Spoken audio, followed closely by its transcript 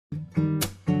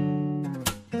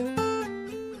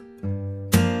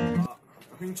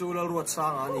him chu la ruat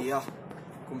sang ani a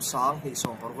kum sang hi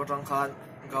som par ko tang khan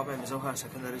government zo higher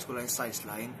secondary school line size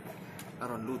line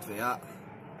aron lut ve a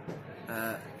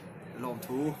lom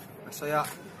thu asaya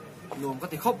nuam ka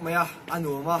ti khop maya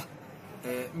anuama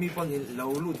mi pon lo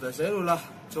lut ve se lu la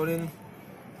chorin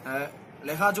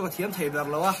le kha chu ka thiam thei ber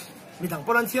lo a mi thang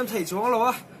pon an thiam thei chuang lo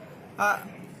a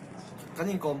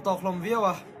kanin kom tok hlom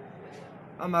viawa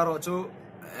amaro chu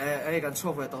kan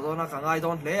chuak ve to na ka ngai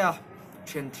don le a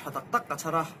chen thatak tak ka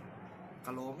chara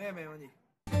kalom em ani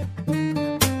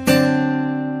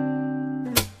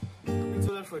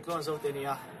chula foi klon zo te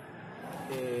nia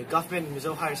government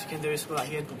mizo higher secondary school a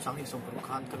hian tum sang hi som kan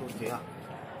khan ka lut ve a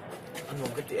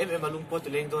anom ka ti em alung po tu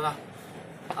leng do na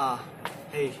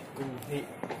hei kum ni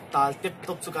tal tep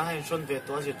top chu ka hain ron ve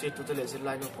to je che tu te le zir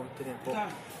lai no pom te ne po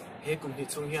he kum ni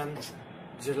chung hian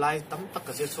zir lai tam tak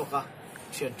ka je choka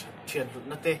chen lut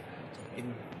na te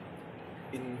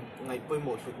in ngai poi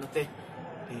mo lut na te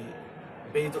hi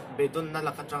beidon na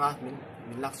la khatanga min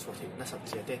lak so thi na sat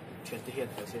che te chen te hian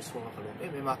ka se suang ka lo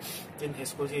em ma tin he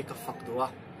school hi ka fak do a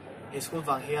he school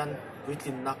wang hian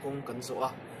puitlin na kong kan zo a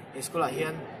he school a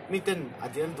hian miten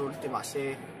adian dul ti ma se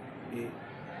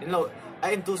in lo a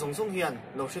en tu song song hian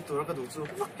lo se tur ka du chu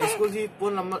he school hi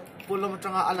pon lam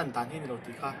tanga alan tan hi lo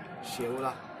ti kha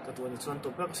sheula ka tu ni chuan to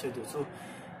pra ka se du chu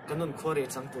kanun khore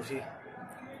chang tu hi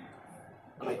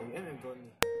ai ong em don ni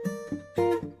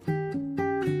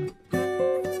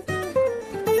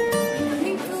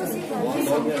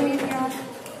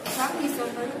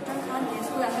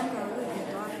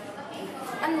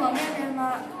anh muốn em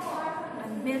mà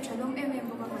mẹ cho lúc em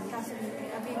một cái ta sẽ bị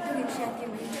bị tự nhiên sẽ tìm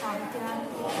mình thảo thì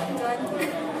rồi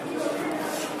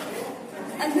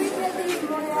anh biết cái gì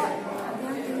mà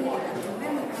anh biết cái gì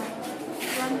em mà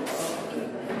rồi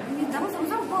mình đang sống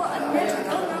sống cô anh mẹ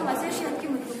cho lúc mà sẽ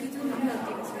tìm mình cái thứ nắm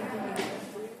được thì sẽ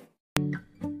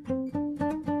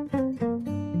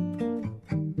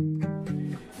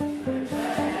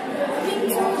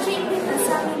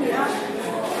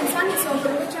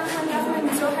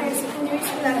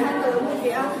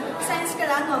science ka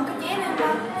lang ngom ka ti na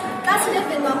ba class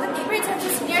 11 ngom ka ti pre chan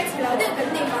senior thilo de kan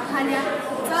nei ba khania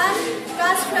chuan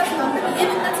class 12 ngom ka ti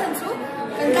na chan chu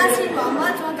kan class 3 ngom ma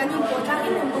chuan kan in po tang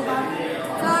in mo ba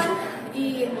chuan I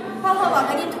pawh wa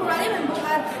kan in thura le mo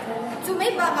ba chu mai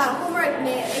ba ba homework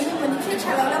ne ai mo ni thi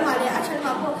chala la ma le a chan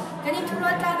ma po kan in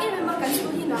thura tang in mo kan chu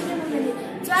hi no ne mo ni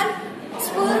chuan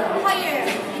school higher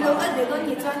lo al de don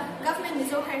ni chuan government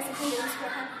mizo higher secondary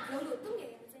school